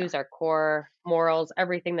Yeah. values, our core morals,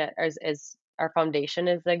 everything that is our foundation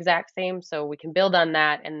is the exact same. So we can build on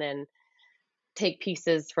that and then take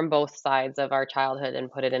pieces from both sides of our childhood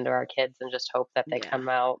and put it into our kids and just hope that they Yeah. come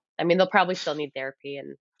out. I mean, they'll probably still need therapy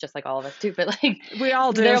and just like all of us do, but like We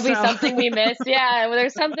all do, there'll be so something we miss. Yeah, well,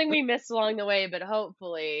 there's something we missed along the way, but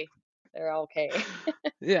hopefully they're okay.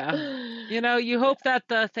 yeah. You Yeah. hope that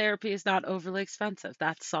the therapy is not overly expensive.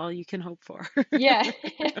 That's all you can hope for. Yeah,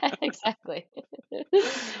 exactly.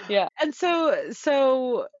 Yeah. And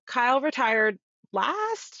so Kyle retired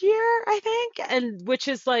last year, I think, and which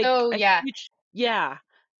is like So a yeah, huge, yeah.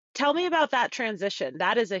 Tell me about that transition.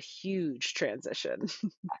 That is a huge transition.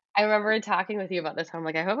 I remember talking with you about this. I'm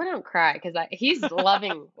like, I hope I don't cry because he's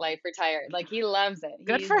loving life retired. Like he loves it.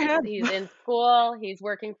 Good He's for him. he's in school. He's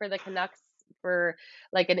working for the Canucks for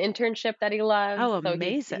like an internship that he loves. Oh, So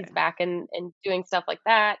he's amazing. back and doing stuff like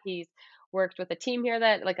that. He's worked with a team here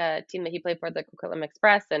that like a team that he played for, the Coquitlam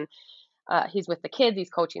Express, and he's with the kids. He's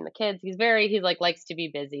coaching the kids. He's like likes to be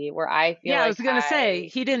busy. Where I feel Yeah, I like was gonna say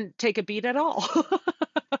he didn't take a beat at all.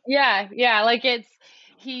 yeah, yeah, like it's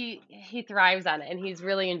he thrives on it and he's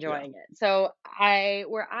really Yeah, enjoying it. So I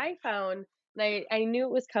where I found and I knew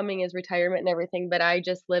it was coming as retirement and everything, but I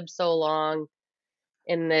just lived so long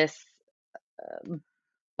in this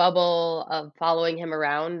bubble of following him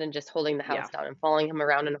around and just holding the yeah. house down and following him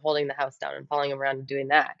around and holding the house down and following him around and doing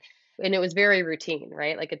that. And it was very routine,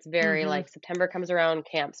 right? Like it's very Mhm. like September comes around,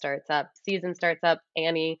 camp starts up, season starts up.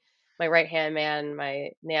 Annie, my right hand man,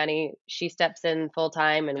 my nanny, she steps in full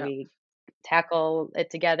time and Yep, we tackle it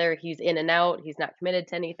together. He's in and out. He's not committed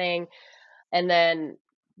to anything. And then,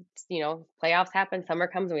 playoffs happen, summer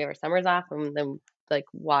comes, and we have our summers off, and then like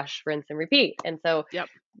wash, rinse, and repeat. And so yep,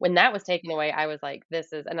 when that was taken away, I was like,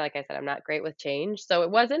 this is, and like I said, I'm not great with change. So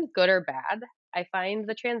it wasn't good or bad. I find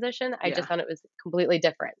the transition. I just yeah, found it was completely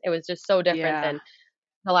different. It was just so different yeah. than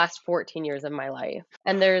the last 14 years of my life.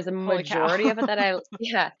 And there's a Holy cow. majority of it that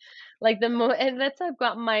yeah, like and that's I've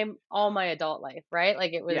got all my adult life, right?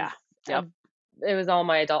 Like Yeah, uh, yep, it was all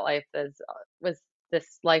my adult life was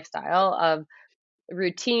this lifestyle of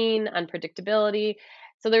routine, unpredictability.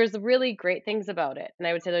 So there's really great things about it. And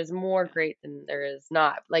I would say there's more great than there is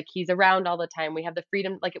not. Like he's around all the time. We have the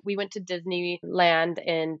freedom. Like we went to Disneyland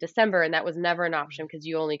in December and that was never an option because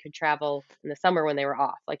you only could travel in the summer when they were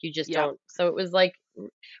off. Like you just yep, don't. So it was like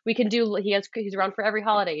we can do he's around for every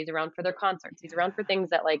holiday. He's around for their concerts. He's around for things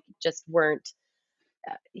that like just weren't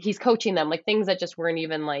he's coaching them like things that just weren't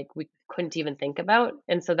even like we couldn't even think about,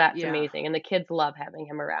 and so that's yeah, amazing and the kids love having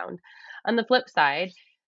him around. On the flip side,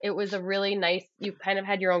 it was a really nice, you kind of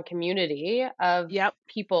had your own community of yep,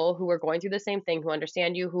 people who were going through the same thing, who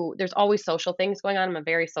understand you, who there's always social things going on. I'm a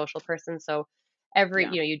very social person, so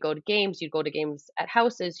yeah, you'd go to games at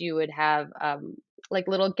houses, you would have like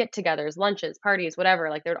little get-togethers, lunches, parties, whatever.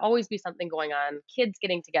 Like there'd always be something going on, kids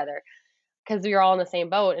getting together because you're all in the same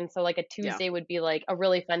boat. And so like a yeah. Tuesday would be like a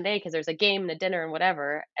really fun day because there's a game and a dinner and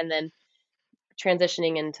whatever. And then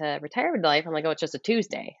transitioning into retirement life, I'm like, oh, it's just a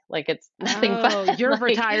Tuesday. Like it's nothing fun. Oh, you're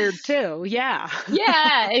Like, retired too. Yeah.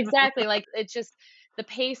 yeah, exactly. Like it's just the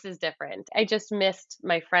pace is different. I just missed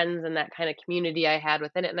my friends and that kind of community I had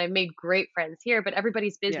within it. And I've made great friends here, but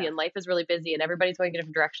everybody's busy Yeah, and life is really busy and everybody's going a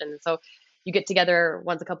different direction. And so you get together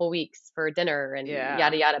once a couple weeks for dinner and yeah,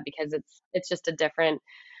 yada yada because it's just a different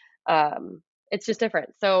it's just different.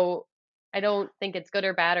 So I don't think it's good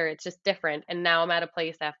or bad, or it's just different. And now I'm at a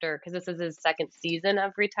place after, because this is his second season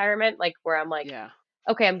of retirement, like where I'm like, yeah,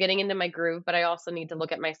 okay, I'm getting into my groove, but I also need to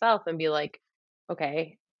look at myself and be like,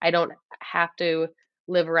 okay, I don't have to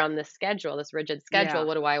live around this schedule, this rigid schedule. yeah.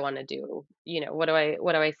 What do I want to do? What do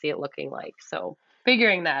I see it looking like? So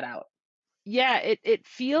figuring that out. Yeah, it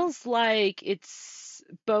feels like it's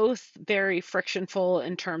both very frictionful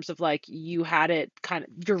in terms of like you had it kind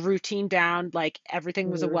of your routine down, like everything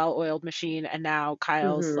was a Mhm. well-oiled machine, and now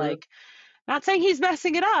Kyle's Mhm. like not saying he's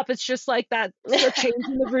messing it up. It's just like that's a change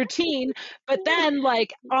in the routine. But then,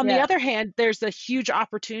 like, on the Yeah, other hand, there's a huge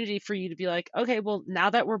opportunity for you to be like, okay, well, now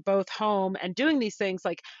that we're both home and doing these things,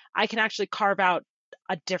 like, I can actually carve out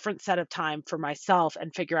a different set of time for myself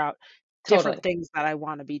and figure out different totally. things that I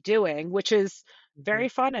want to be doing, which is Mhm. very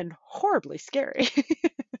fun and horribly scary.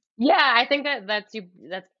 Yeah, I think that's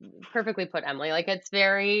perfectly put, Emily. Like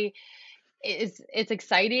it's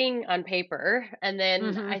exciting on paper, and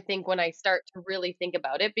then Hmm. I think when I start to really think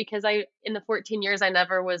about it, because I in the 14 years I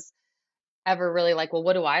never was ever really like, well,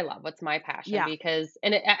 what do I love? What's my passion? Yeah. Because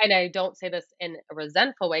and I don't say this in a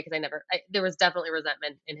resentful way because there was definitely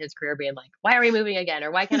resentment in his career being like, why are we moving again?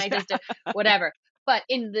 Or why can't I Yeah. just do whatever? But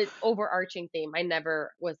in the overarching theme, I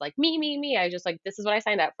never was like me, me, me. I was just like, this is what I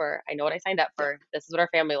signed up for. I know what I signed up Yep. for. This is what our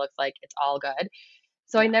family looks like. It's all good.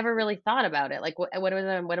 So I Yeah. never really thought about it. Like, what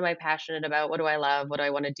am I passionate about? What do I love? What do I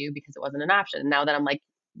want to do? Because it wasn't an option. Now that I'm like,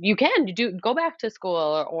 you go back to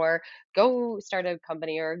school or go start a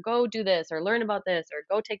company or go do this or learn about this or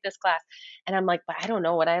go take this class. And I'm like, but I don't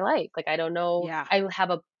know what I like. Like, I don't know. Yeah. I have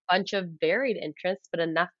a bunch of varied interests, but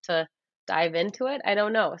enough to dive into it. I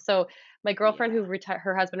don't know. So my girlfriend Yeah.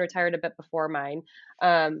 her husband retired a bit before mine.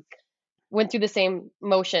 Um, Went through the same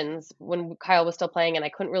motions when Kyle was still playing and I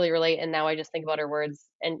couldn't really relate, and now I just think about her words,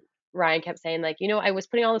 and Ryan kept saying like, "I was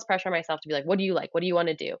putting all this pressure on myself to be like, what do you like? What do you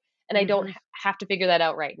wanna do?" and I don't Hmm. have to figure that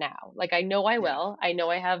out right now. Like I know I Yeah. will. I know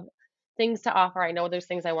I have things to offer. I know there's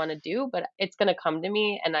things I want to do, but it's going to come to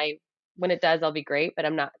me, and I when it does, I'll be great, but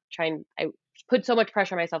I'm not trying I put so much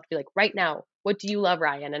pressure on myself to be like, "Right now, what do you love,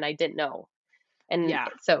 Ryan?" And I didn't know. And Yeah.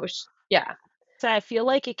 so yeah. So I feel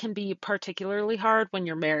like it can be particularly hard when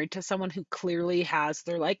you're married to someone who clearly has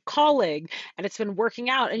their like calling and it's been working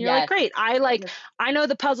out and you're like, Yes. great, I know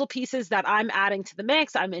the puzzle pieces that I'm adding to the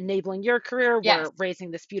mix. I'm enabling your career. Yes. We're raising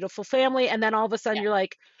this beautiful family. And then all of a sudden Yeah. you're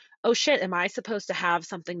like, oh shit, am I supposed to have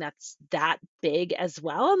something that's that big as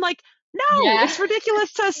well? I'm like, no, Yeah. it's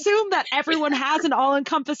ridiculous to assume that everyone has an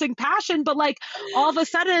all-encompassing passion, but like all of a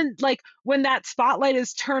sudden, like when that spotlight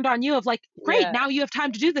is turned on you of like, great, Yeah. now you have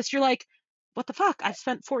time to do this, you're like, what the fuck? I've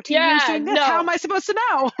spent 14 years Yeah, doing this. How am no. I supposed to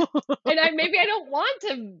know? And I maybe I don't want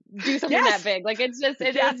to do something that Yes. big. Like it's just it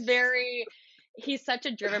is Yes. very he's such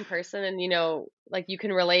a driven person, and like you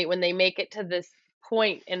can relate when they make it to this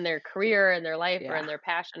point in their career and their life or Yeah. in their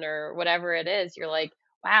passion or whatever it is, you're like,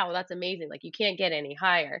 "Wow, that's amazing." Like you can't get any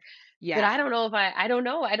higher. But Yeah. I don't know if I don't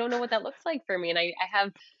know. I don't know what that looks like for me. And I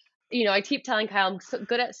have I keep telling Kyle I'm so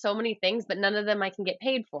good at so many things, but none of them I can get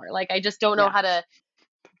paid for. Like I just don't know Yeah. how to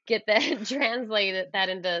get that translate that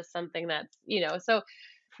into something that's so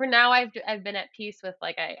for now I've been at peace with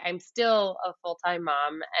like I'm still a full-time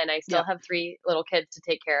mom and I still Yep. have three little kids to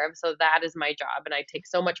take care of, so that is my job and I take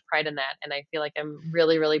so much pride in that, and I feel like I'm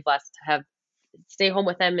really really blessed to have stay home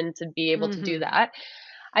with them and to be able to do Hmm. that.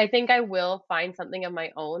 I think I will find something of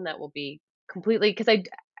my own that will be completely because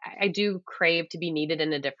I do crave to be needed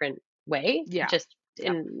in a different way, Yeah. just Yep.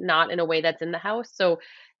 in not in a way that's in the house. So,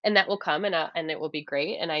 and that will come and it will be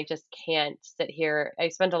great. And I just can't sit here. I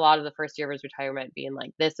spent a lot of the first year of his retirement being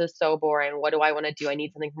like, this is so boring. What do I want to do? I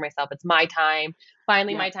need something for myself. It's my time.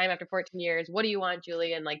 Finally, Yep. my time after 14 years. What do you want,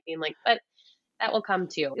 Julie? And like being like, but that will come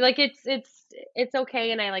too. Like it's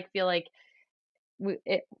okay. And I like feel like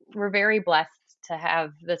we're very blessed to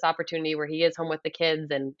have this opportunity where he is home with the kids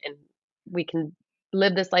and we can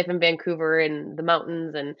live this life in Vancouver in the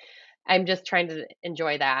mountains, and I'm just trying to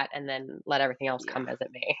enjoy that and then let everything else Yeah. come as it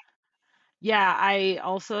may. Yeah, I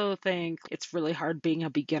also think it's really hard being a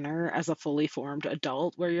beginner as a fully formed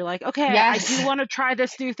adult where you're like, okay, I Yes. do want to try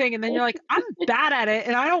this new thing. And then you're like, I'm bad at it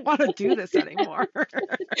and I don't want to do this anymore. That's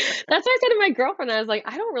what I said to my girlfriend. I was like,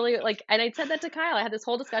 I don't really like, and I said that to Kyle. I had this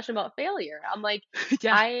whole discussion about failure. I'm like,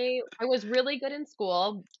 Yeah. I was really good in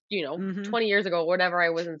school, Hmm. 20 years ago, whenever I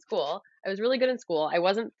was in school. I was really good in school. I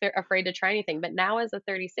wasn't afraid to try anything. But now, as a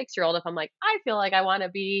 36-year-old, if I'm like, I feel like I want to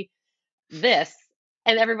be this,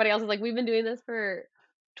 and everybody else is like, we've been doing this for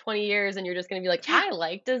 20 years, and you're just going to be like, Yeah. I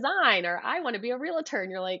like design or I want to be a realtor.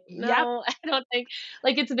 And you're like, Yep. no, I don't think,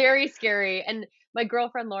 like, it's very scary. And my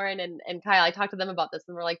girlfriend Lauren and Kyle, I talked to them about this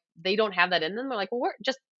and we're like, they don't have that in them. They're like, well,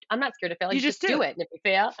 I'm not scared to fail. You Like, just just do do. it. And if you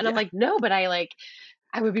fail, and I'm Yeah. like, no, but I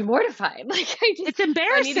would be mortified. Like, It's so I need to get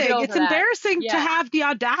embarrassing. It's over that. embarrassing to Yeah. have the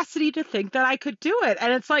audacity to think that I could do it.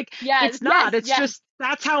 And it's like, Yes. it's Yes. not. It's Yes. just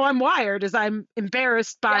that's how I'm wired is I'm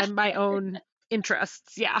embarrassed by Yeah. my own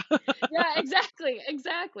interests. Yeah. Yeah, exactly,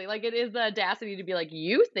 exactly. Like it is the audacity to be like,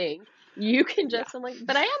 you think you can Yeah. just I'm like,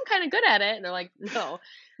 but I am kind of good at it. And they're like, no.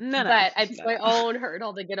 No, no. But it's No, my no. own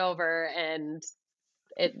hurdle to get over, and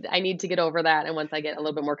I need to get over that. And once I get a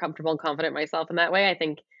little bit more comfortable and confident in myself in that way, I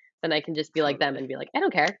think then I can just be like them Totally. and be like, I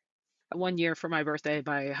don't care. One year for my birthday,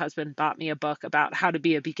 my husband bought me a book about how to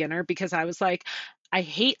be a beginner because I was like, I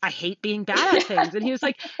hate being bad at things. And he was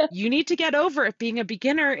like, you need to get over it. Being a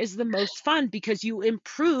beginner is the most fun because you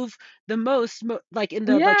improve the most like in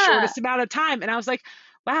the like Yeah. shortest amount of time. And I was like,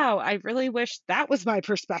 wow, I really wish that was my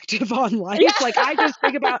perspective on life. Like Yeah. I just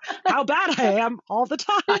think about how bad I am all the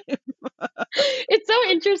time. It's so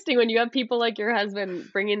interesting when you have people like your husband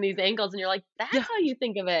bringing these angles and you're like, Yeah. that's how you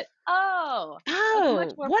think of it. Oh, that's much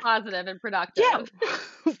Oh, more what positive and yeah. productive.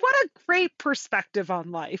 What a great perspective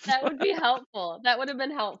on life. That would be helpful. That would have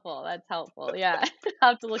been helpful. That's helpful. Yeah. I'll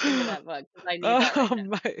have to look into that book because I need that right Oh now.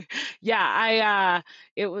 my. Yeah,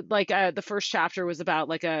 it would like the first chapter was about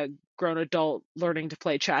like a grown adult learning to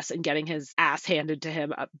play chess and getting his ass handed to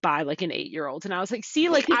him by like an 8-year-old. And I was like, see,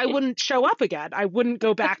 like I wouldn't show up again. I wouldn't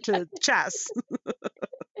go back to chess.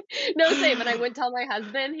 No, same. And I wouldn't tell my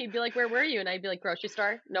husband. He'd be like, "Where were you?" And I'd be like, "Grocery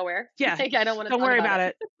store, nowhere." Yeah, Like, I don't want to don't talk worry about about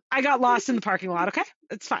it. it. I got lost in the parking lot, okay?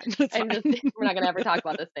 It's fine. It's I'm just, fine. we're not gonna ever talk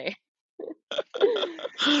about this day.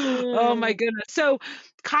 Oh my Mm. goodness. So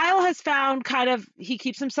Kyle has found kind of he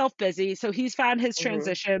keeps himself busy. So he's found his Mhm.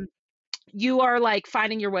 transition. You are like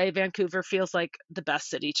finding your way. Vancouver feels like the best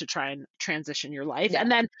city to try and transition your life. And Yes.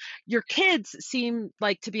 then your kids seem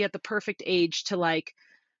like to be at the perfect age to like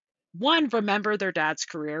one remember their dad's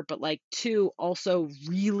career, but like two also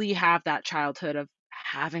really have that childhood of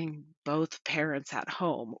having both parents at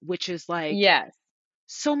home, which is like Yes.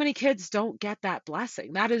 so many kids don't get that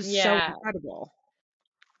blessing. That is so Yeah. incredible.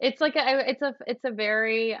 It's like it's a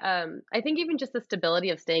very, I think even just the stability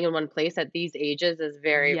of staying in one place at these ages is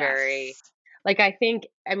very, very Yes. like, I think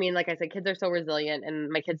I mean, like I said, kids are so resilient, and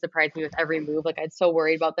my kids surprise me with every move, like, I'm so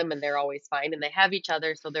worried about them, and they're always fine, and they have each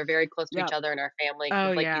other, so they're very close to each Yep. other in our family Oh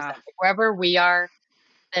because, like you yeah. said, like, wherever we are,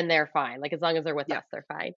 then they're fine, like, as long as they're with us, Yep. they're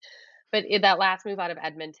fine. But that last move out of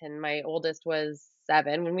Edmonton, my oldest was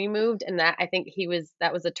 7 when we moved, and that I think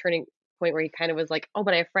that was a turning point where he kind of was like, "Oh,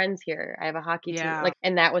 but I have friends here. I have a hockey team." Yeah. Like,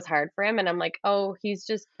 and that was hard for him, and I'm like, "Oh, he's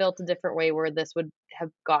just built a different way where this would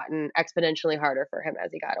have gotten exponentially harder for him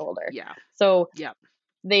as he got older." Yeah. So, Yep.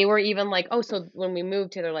 they were even like, "Oh, so when we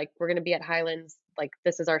moved here, they're like, we're gonna be at Highlands, like,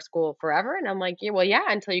 this is our school forever?" And I'm like, "Yeah, well, yeah,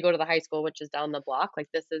 until you go to the high school, which is down the block, like,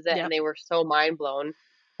 this is it." And Yep. they were so mind blown.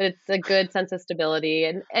 But it's a good sense of stability,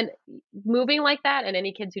 and moving like that, and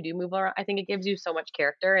any kids who do move around, I think it gives you so much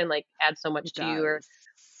character and, like, adds so much It to you, or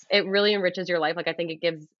does. it really enriches your life. Like, I think it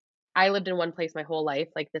gives I lived in one place my whole life,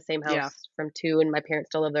 like, the same Yeah. house from 2, and my parents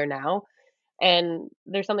still live there now. And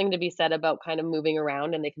there's something to be said about kind of moving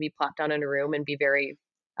around, and they can be plopped down in a room and be very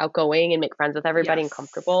outgoing and make friends with everybody and Yes.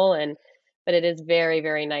 comfortable, and but it is very,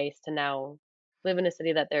 very nice to now live in a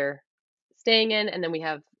city that they're staying in, and then we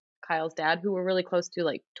have Kyle's dad, who we're really close to,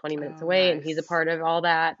 like 20 minutes Oh, away, and he's a nice. part of all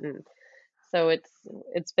that, and so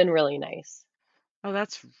it's been really nice. Oh,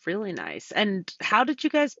 that's really nice. And how did you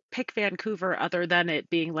guys pick Vancouver other than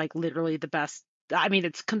it being like literally the best? I mean,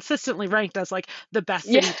 it's consistently ranked as like the best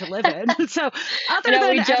Yeah. city to live in. So, I other know, than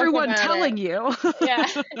we joke everyone about it. telling you. Yeah.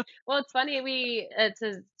 Well, it's funny,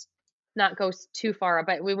 to not go too far,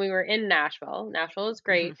 but when we were in Nashville is Hmm.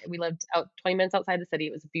 great. We lived out 20 minutes outside the city.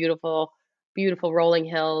 It was beautiful, beautiful rolling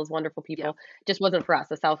hills, wonderful Yep. people. Just wasn't for us.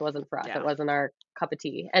 The South wasn't for us. It Yeah. wasn't our cup of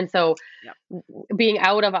tea. And so Yep. being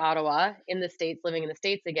out of Ottawa in the States, living in the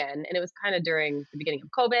States again, and it was kind of during the beginning of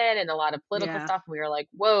COVID and a lot of political Yeah. stuff. We were like,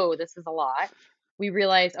 whoa, this is a lot. We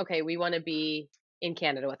realized, okay, we want to be in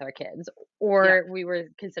Canada with our kids, Yep. or we were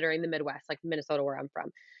considering the Midwest, like Minnesota, where I'm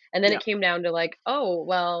from. And then it Yep. came down to like, oh,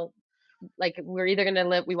 well, like we're either going to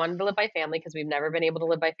live, we wanted to live by family because we've never been able to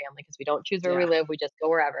live by family because we don't choose where we Yeah. live, we just go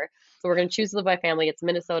wherever. So we're going to choose to live by family. It's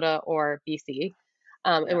Minnesota or BC.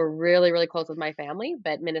 And Yep. we're really, really close with my family,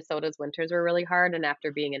 but Minnesota's winters were really hard. And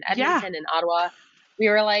after being in Yeah. Edmonton and Ottawa, we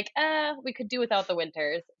were like, we could do without the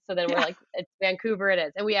winters. So then we're Yeah. like, it's Vancouver, it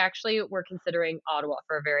is. And we actually were considering Ottawa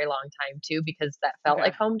for a very long time too, because that felt Okay.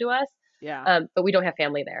 like home to us. Yeah. But we don't have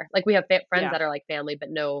family there. Like we have friends Yeah. that are like family, but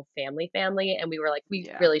no family. And we were like, we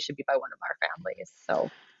Yeah. really should be by one of our families.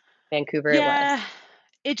 So Vancouver it was. Yeah.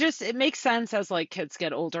 It makes sense as like kids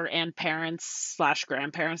get older and parents slash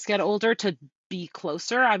grandparents get older to be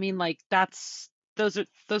closer. I mean, like those are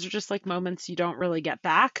just like moments you don't really get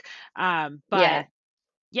back. But Yeah.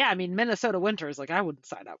 yeah, I mean, Minnesota winters, like I wouldn't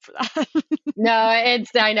sign up for that. No, I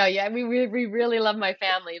know. Yeah, we really love my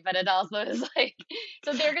family, but it also is like,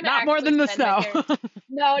 so they're gonna Not more actually than the spend my snow. parents.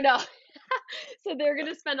 No, no. So they're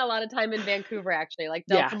gonna spend a lot of time in Vancouver actually. Like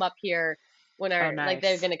they'll Yeah. come up here when Oh, our like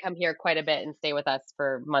they're nice. gonna come here quite a bit and stay with us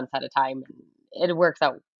for months at a time. And it works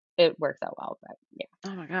out. It works out well. But yeah.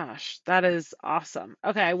 Oh my gosh, that is awesome.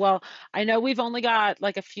 Okay, well, I know we've only got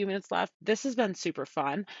like a few minutes left. This has been super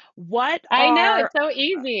fun. What I know are it's so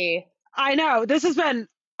easy. I know this has been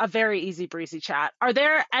a very easy breezy chat. Are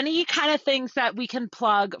there any kind of things that we can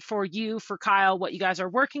plug for you, for Kyle, what you guys are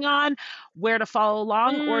working on, where to follow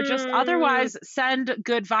along, or just Mm, otherwise send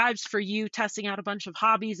good vibes for you testing out a bunch of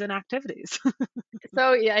hobbies and activities?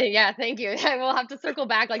 so yeah, yeah. Thank you. I will have to circle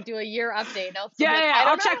back, like do a year update. I'll still be Yeah, like, yeah, yeah, I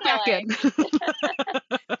I'll don't know check what I back in.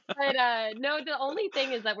 like. But no, the only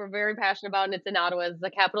thing is that we're very passionate about, and it's in Ottawa, is the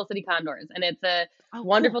Capital City Condors, and it's a Oh,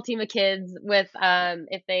 wonderful cool. team of kids. With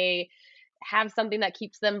if they have something that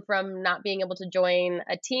keeps them from not being able to join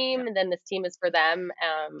a Yeah. team, then this team is for them.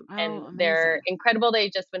 Oh, And they're amazing. incredible. They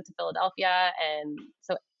just went to Philadelphia, and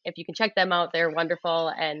so if you can check them out, they're wonderful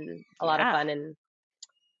and a lot of Yeah. fun. And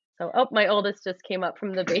so, oh, my oldest just came up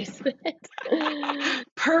from the basement.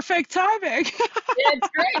 Perfect timing. It's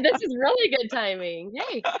great. This is really good timing.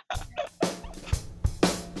 Yay.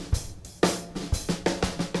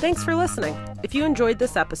 Thanks for listening. If you enjoyed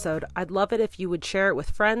this episode, I'd love it if you would share it with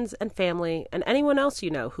friends and family and anyone else you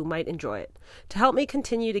know who might enjoy it. To help me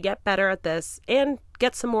continue to get better at this and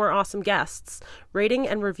get some more awesome guests, rating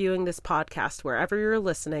and reviewing this podcast wherever you're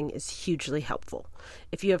listening is hugely helpful.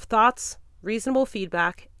 If you have thoughts, reasonable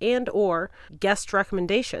feedback, and or guest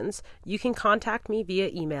recommendations, you can contact me via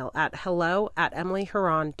email at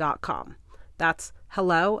hello@emilyherron.com. That's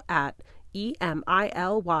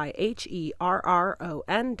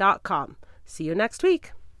hello@emilyherron.com. See you next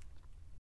week.